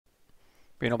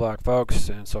Beanoblack, folks,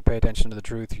 and so pay attention to the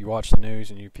truth. You watch the news,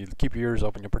 and if you keep your ears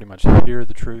open, you'll pretty much hear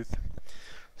the truth.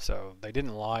 So they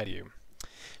didn't lie to you.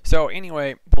 So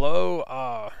anyway,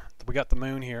 below, we got the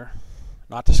moon here,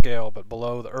 not to scale, but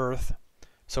below the Earth.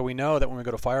 So we know that when we go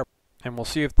to fire, and we'll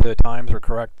see if the times are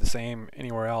correct, the same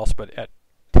anywhere else, but at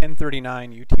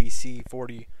 10:39 UTC,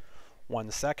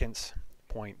 41 seconds,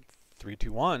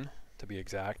 0.321 to be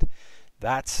exact,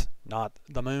 that's not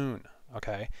the moon.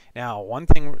 Okay. Now, one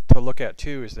thing to look at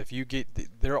too is if you get,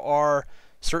 there are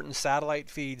certain satellite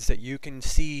feeds that you can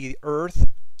see Earth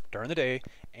during the day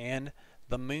and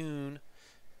the moon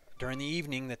during the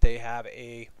evening, that they have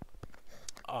a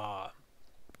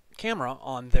camera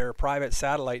on their private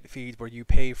satellite feeds where you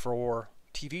pay for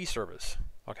TV service.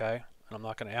 Okay. And I'm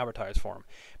not going to advertise for them.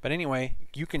 But anyway,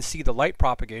 you can see the light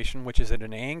propagation, which is at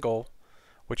an angle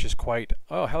which is quite,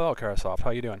 oh, hello, Karasoft,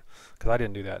 how you doing? Because I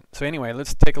didn't do that. So anyway,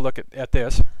 let's take a look at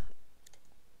this.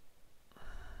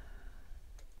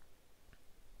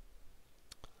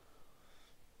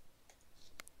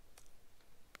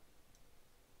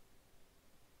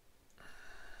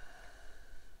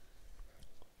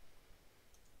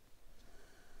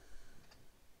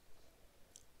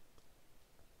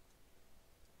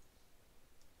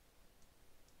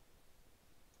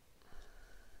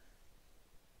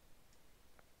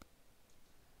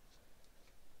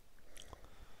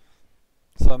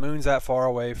 So the moon's that far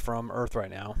away from Earth right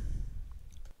now.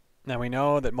 Now we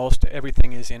know that most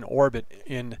everything is in orbit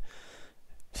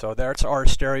so that's our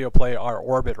stereo play, our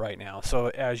orbit right now. So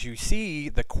as you see,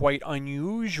 the quite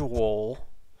unusual,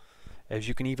 as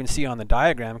you can even see on the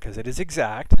diagram, because it is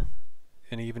exact,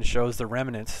 and it even shows the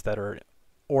remnants that are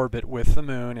orbit with the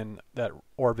moon and that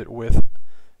orbit with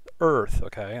Earth.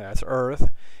 Okay, that's Earth.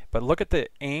 But look at the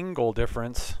angle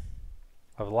difference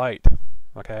of light.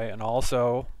 Okay, and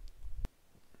also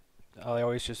I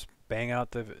always just bang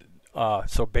out the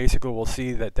so basically we'll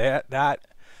see that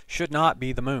should not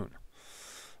be the moon.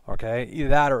 Okay, either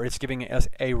that or it's giving us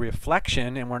a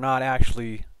reflection, and we're not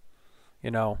actually,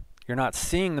 you're not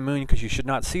seeing the moon, because you should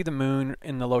not see the moon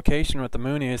in the location where the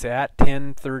moon is at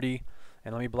 10:30.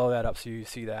 And let me blow that up so you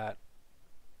see that.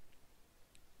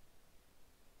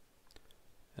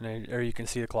 And there you can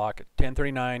see the clock at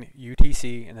 10:39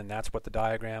 UTC, and then that's what the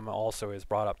diagram also is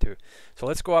brought up to. So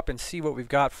let's go up and see what we've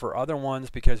got for other ones,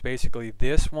 because basically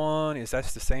this one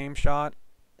that's the same shot,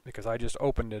 because I just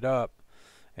opened it up,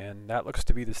 and that looks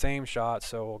to be the same shot.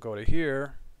 So we'll go to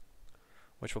here,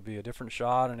 which will be a different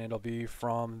shot, and it'll be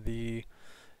from the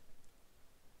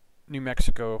New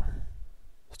Mexico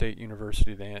State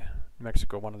University, New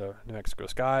Mexico, one of the New Mexico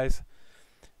skies,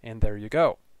 and there you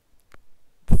go.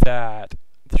 That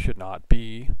should not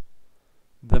be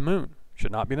the moon.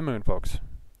 Should not be the moon, folks.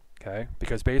 Okay?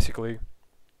 Because basically,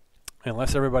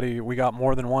 unless we got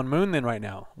more than one moon then right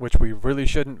now, which we really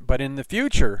shouldn't, but in the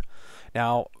future,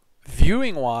 now,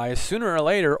 viewing-wise, sooner or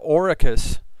later,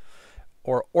 Orcus,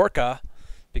 or Orca,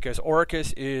 because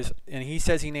Orcus is, and he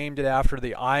says he named it after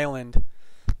the island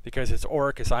because it's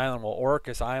Orcus Island. Well,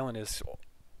 Orcus Island is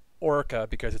Orca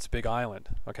because it's a big island,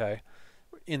 okay?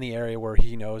 In the area where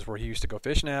he knows where he used to go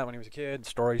fishing at when he was a kid.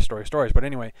 Stories. But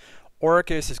anyway,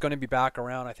 Orcus is going to be back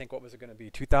around, I think, what was it going to be,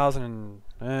 2000,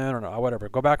 I don't know, whatever.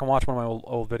 Go back and watch one of my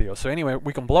old videos. So anyway,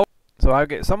 we can blow. So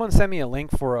someone sent me a link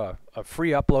for a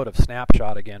free upload of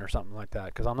Snapshot again or something like that,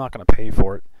 because I'm not going to pay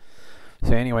for it.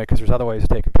 So anyway, because there's other ways of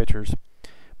taking pictures.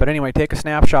 But anyway, take a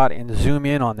snapshot and zoom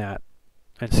in on that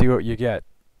and see what you get.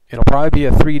 It'll probably be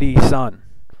a 3D sun,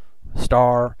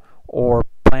 star, or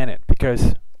planet,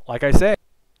 because, like I say,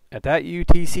 at that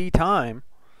UTC time,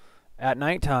 at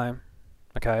nighttime,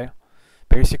 okay,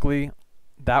 basically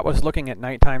that was looking at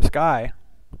nighttime sky,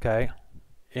 okay,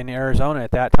 in Arizona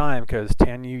at that time, because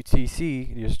 10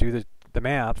 UTC, you just do the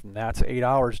math, and that's 8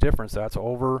 hours difference. That's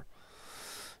over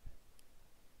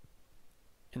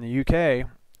in the UK,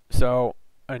 so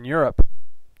in Europe.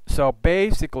 So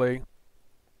basically,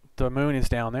 the moon is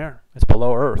down there. It's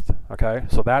below Earth, okay?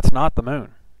 So that's not the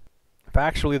moon.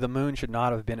 Factually, the moon should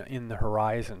not have been in the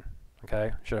horizon,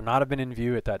 okay? Should not have been in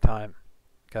view at that time,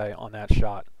 okay, on that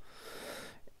shot.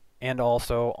 And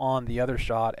also on the other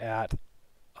shot at,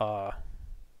 the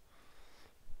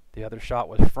other shot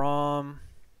was from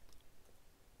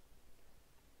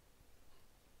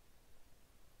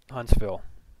Huntsville,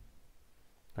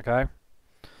 okay?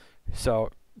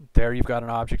 So there you've got an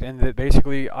object, and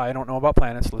basically, I don't know about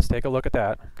planets. Let's take a look at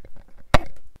that.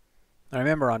 I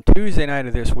remember on Tuesday night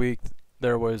of this week,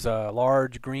 there was a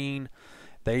large green,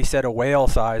 they said a whale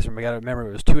size, and we got to remember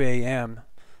it was 2 a.m.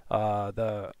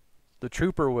 The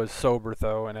trooper was sober,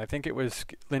 though, and I think it was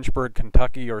Lynchburg,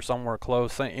 Kentucky, or somewhere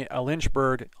close,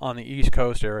 Lynchburg on the East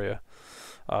Coast area.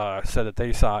 said that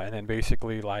they saw, and then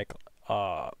basically like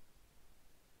on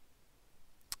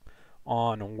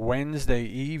Wednesday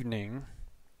evening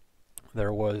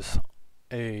there was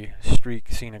a streak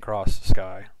seen across the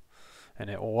sky, and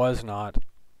it was not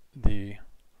the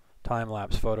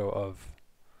time-lapse photo of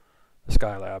the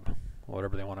Skylab,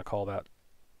 whatever they want to call that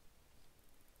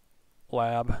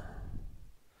lab,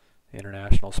 the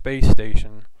International Space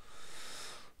Station.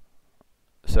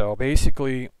 So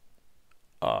basically,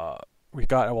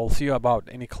 we'll see about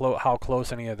how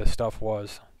close any of this stuff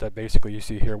was that basically you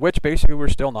see here, which basically we're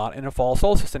still not in a fall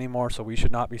solstice anymore, so we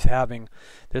should not be having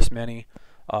this many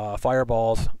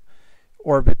fireballs,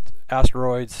 orbit,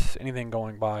 asteroids, anything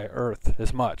going by Earth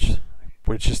this much,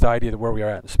 which is the idea of where we are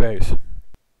at in space.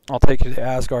 I'll take you to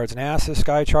Asgard's NASA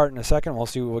sky chart in a second. We'll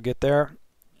see what we'll get there.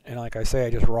 And like I say,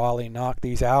 I just rawly knocked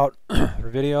these out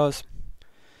for videos.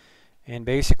 And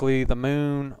basically the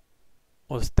moon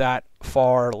was that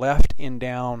far left and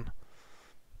down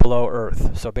below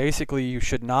Earth. So basically you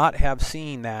should not have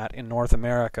seen that in North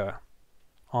America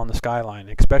on the skyline,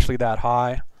 especially that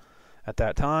high at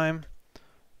that time.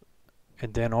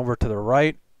 And then over to the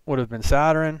right would have been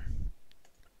Saturn,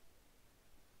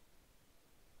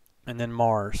 and then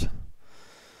Mars.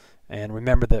 And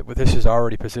remember that this is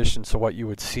already positioned, so what you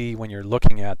would see when you're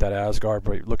looking at that Asgard,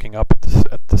 but you're looking up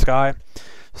at the sky.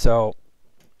 So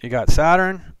you got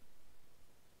Saturn,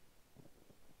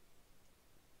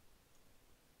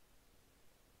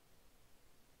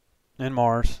 and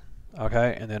Mars,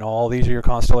 okay, and then all these are your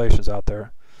constellations out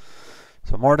there.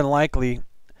 So more than likely,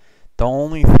 the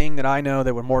only thing that I know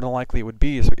that would more than likely it would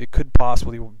be is it could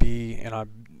possibly be, and I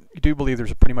do believe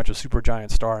there's pretty much a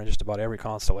supergiant star in just about every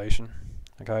constellation.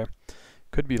 Okay,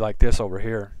 could be like this over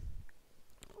here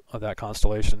of that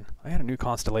constellation. I had a new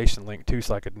constellation link too,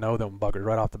 so I could know them buggers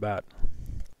right off the bat.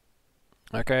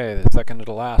 Okay, the second to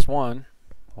the last one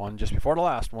just before the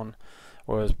last one,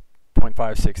 was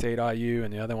 0.568 IU,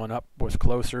 and the other one up was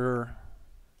closer.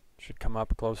 Should come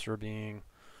up closer, being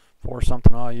 4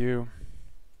 something IU.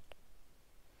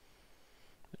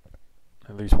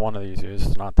 At least one of these is.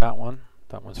 It's not that one.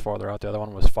 That one's farther out. The other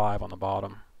one was 5 on the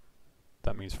bottom.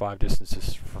 That means 5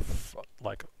 distances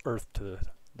like Earth to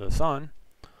the Sun.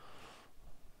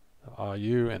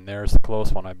 IU, and there's the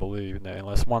close one, I believe.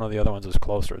 Unless one of the other ones is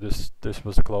closer. This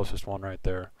was the closest one right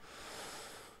there.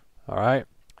 All right,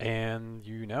 and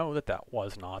you know that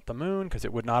was not the moon, because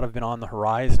it would not have been on the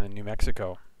horizon in New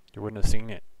Mexico. You wouldn't have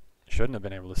seen it. Shouldn't have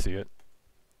been able to see it.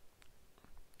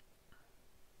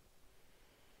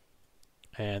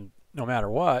 And no matter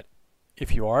what,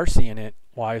 if you are seeing it,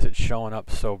 why is it showing up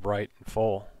so bright and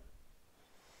full?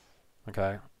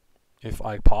 Okay, if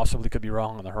I possibly could be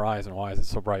wrong on the horizon, why is it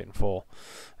so bright and full?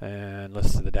 And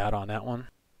let's see the data on that one.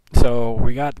 So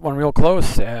we got one real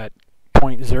close at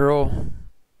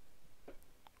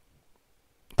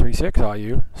 0.036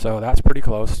 IU, so that's pretty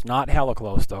close. Not hella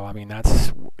close though. I mean,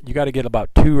 that's, you got to get about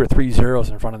 2 or 3 zeros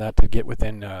in front of that to get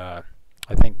within, I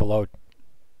think below,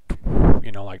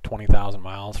 like 20,000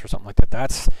 miles or something like that.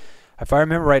 That's, if I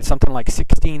remember right, something like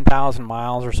 16,000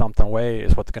 miles or something away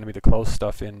is what's going to be the close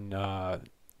stuff in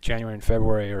January and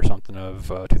February or something of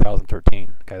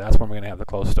 2013. Okay, that's when we're going to have the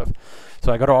close stuff.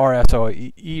 So I go to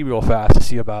RSOE real fast to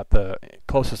see about the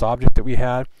closest object that we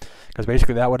had, because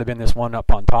basically that would have been this one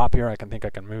up on top here. I can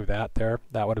move that there.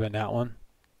 That would have been that one.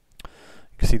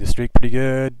 You can see the streak pretty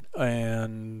good,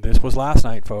 and this was last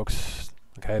night, folks.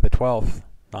 Okay, the 12th,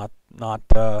 not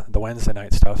the Wednesday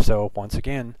night stuff. So once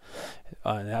again,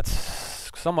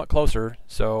 that's somewhat closer.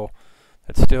 So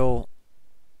it's still,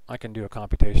 I can do a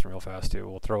computation real fast too.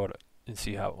 We'll throw it and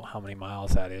see how many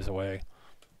miles that is away.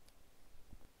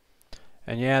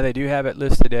 And yeah, they do have it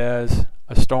listed as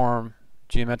a storm,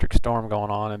 geometric storm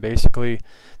going on, and basically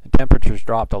the temperature's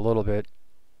dropped a little bit.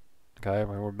 Okay,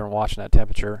 we've been watching that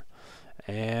temperature,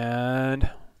 and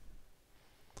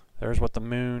there's what the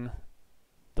moon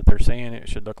that they're saying it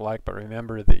should look like. But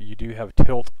remember that you do have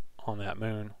tilt on that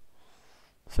moon.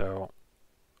 So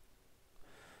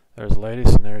there's the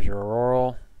latest, and there's your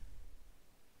auroral.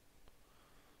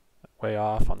 Way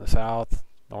off on the south,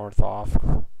 north off,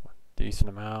 decent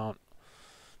amount.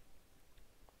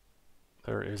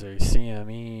 There is a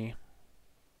CME,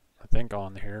 I think,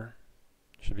 on here.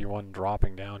 Should be one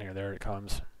dropping down here. There it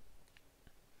comes.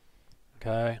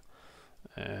 Okay,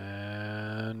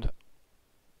 and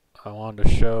I wanted to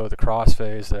show the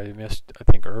crossface that I missed, I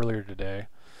think, earlier today,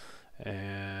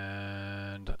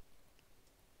 and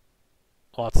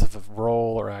lots of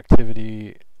roll or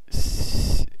activity,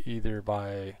 either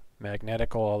by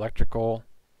magnetical, electrical.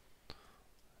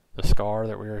 The scar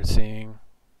that we were seeing,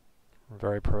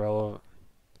 very prevalent.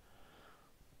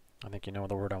 I think you know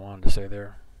the word I wanted to say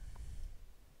there.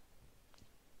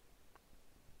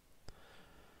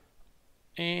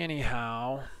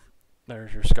 Anyhow,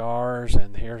 there's your scars,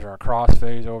 and here's our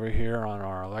crossfades over here on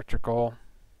our electrical.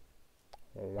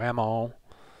 Whammo.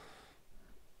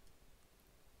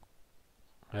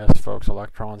 Yes, folks,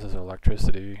 electrons is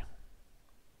electricity.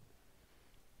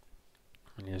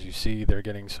 And as you see, they're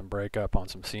getting some breakup on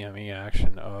some CME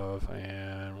action of,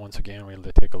 and once again, we'll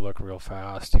take a look real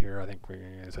fast here. I think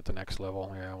it's at the next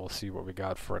level. Yeah, we'll see what we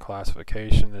got for a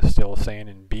classification. It's still saying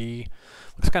in B.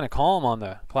 Looks kind of calm on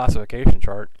the classification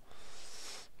chart.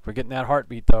 We're getting that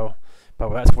heartbeat though. But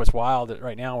that's what's wild, that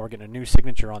right now we're getting a new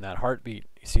signature on that heartbeat.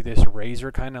 You see this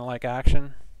razor kind of like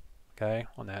action? Okay,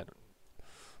 on that.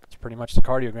 It's pretty much the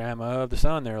cardiogram of the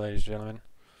sun there, ladies and gentlemen.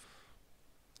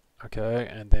 Okay,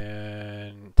 and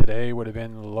then today would have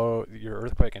been your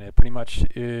earthquake, and it pretty much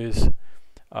is,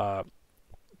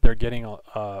 they're getting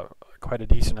quite a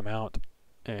decent amount,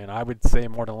 and I would say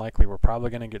more than likely we're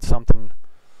probably going to get something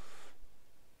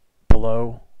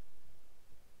below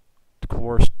the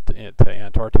course to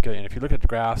Antarctica. And if you look at the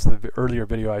graphs, the earlier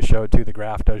video I showed too, the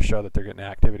graph does show that they're getting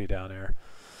activity down there.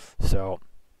 So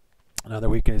another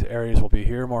weakness areas will be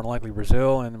here, more than likely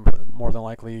Brazil, and more than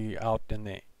likely out in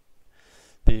the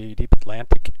deep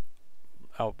Atlantic,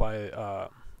 out by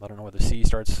I don't know where the sea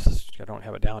starts. I don't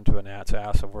have it down to a gnat's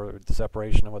ass of where the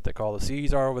separation of what they call the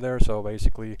seas are over there. So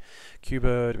basically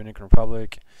Cuba, Dominican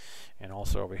Republic, and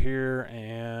also over here,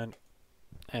 and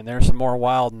there's some more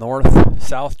wild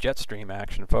north-south jet stream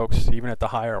action, folks, even at the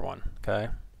higher one. Okay,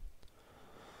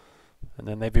 and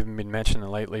then they've even been mentioning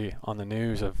lately on the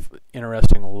news of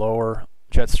interesting lower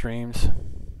jet streams.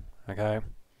 Okay.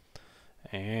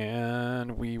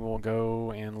 And we will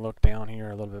go and look down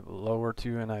here a little bit lower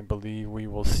too, and I believe we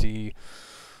will see,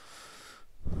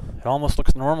 it almost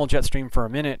looks normal jet stream for a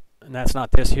minute, and that's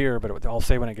not this here, but I'll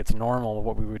say when it gets normal,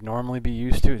 what we would normally be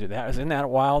used to. Isn't that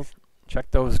wild?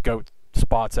 Check those goat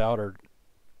spots out. Or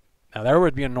now there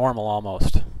would be a normal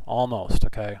almost,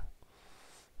 okay?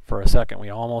 For a second, we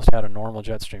almost had a normal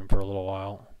jet stream for a little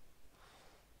while.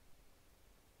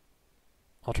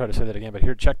 I'll try to say that again, but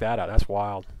here, check that out. That's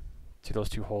wild. See those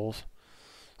two holes?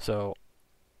 So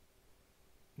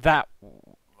that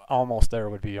almost there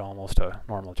would be almost a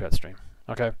normal jet stream.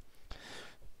 Okay.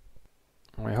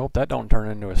 We hope that don't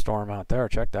turn into a storm out there.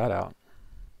 Check that out.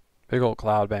 Big old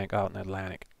cloud bank out in the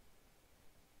Atlantic.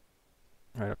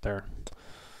 Right up there.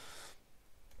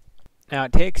 Now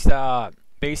it takes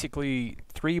basically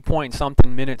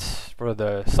 3-point-something minutes for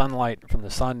the sunlight from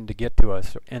the sun to get to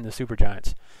us in the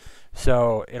supergiants.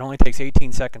 So it only takes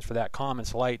 18 seconds for that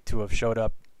comet's light to have showed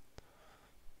up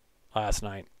last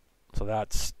night. So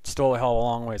that's still a hell of a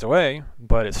long ways away,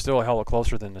 but it's still a hell of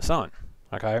closer than the sun.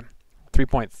 Okay,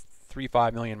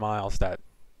 3.35 million miles that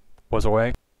was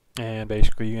away, and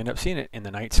basically you end up seeing it in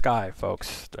the night sky,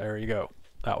 folks. There you go.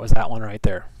 That was that one right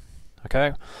there.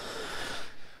 Okay.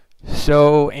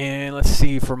 So, and let's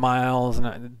see for miles,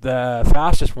 and the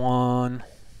fastest one,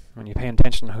 when you pay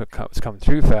attention to who was coming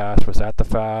through fast, was that the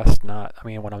fast? Not, I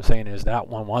mean, what I'm saying is that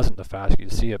one wasn't the fast, you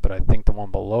can see it, but I think the one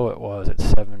below it was at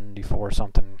 74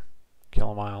 something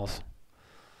kilomiles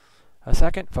a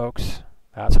second, folks.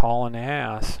 That's hauling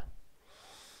ass.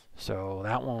 So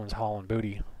that one was hauling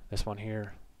booty. This one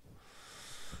here.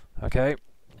 Okay,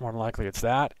 more than likely it's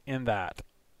that and that.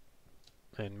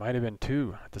 It might have been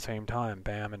two at the same time,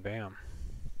 bam and bam.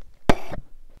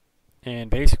 And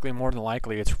basically, more than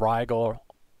likely, it's Rigel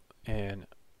and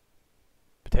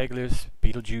Pythagoras,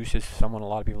 Betelgeuse is someone a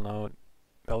lot of people know,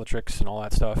 Bellatrix and all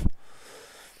that stuff.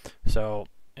 So,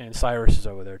 and Cyrus is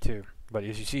over there too. But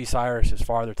as you see, Cyrus is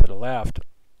farther to the left,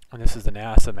 and this is the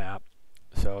NASA map.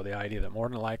 So the idea that more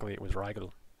than likely it was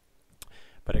Rigel.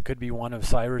 But it could be one of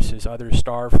Cyrus's other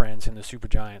star friends in the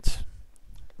supergiants.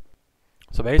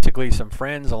 So basically some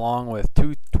friends along with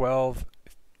 212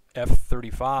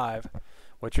 F-35,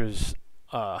 which was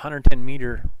 110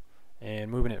 meter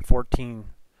and moving at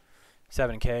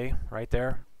 14.7K right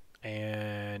there,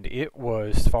 and it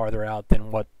was farther out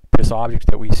than what this object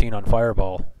that we've seen on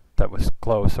Fireball that was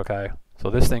close. Okay, so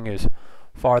this thing is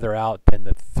farther out than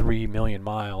the 3 million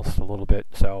miles a little bit.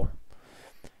 So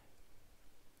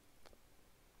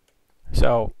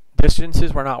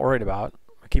distances we're not worried about.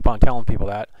 I keep on telling people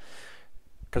that,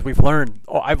 because we've learned,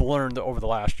 I've learned over the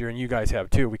last year, and you guys have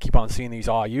too, we keep on seeing these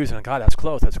AUs and God, that's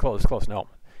close, that's close, that's close. No.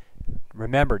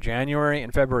 Remember, January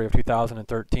and February of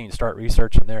 2013, start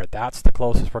researching there. That's the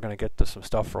closest we're going to get to some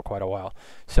stuff for quite a while.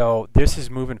 So this is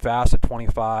moving fast at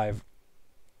 25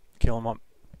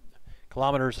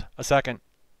 kilometers a second.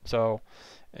 So,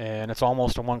 and it's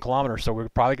almost a 1 kilometer. So we'll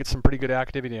probably get some pretty good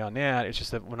activity on that. It's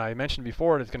just that when I mentioned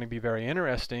before, it's going to be very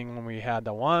interesting when we had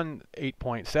the one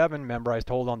 8.7. Remember, I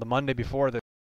told on the Monday before the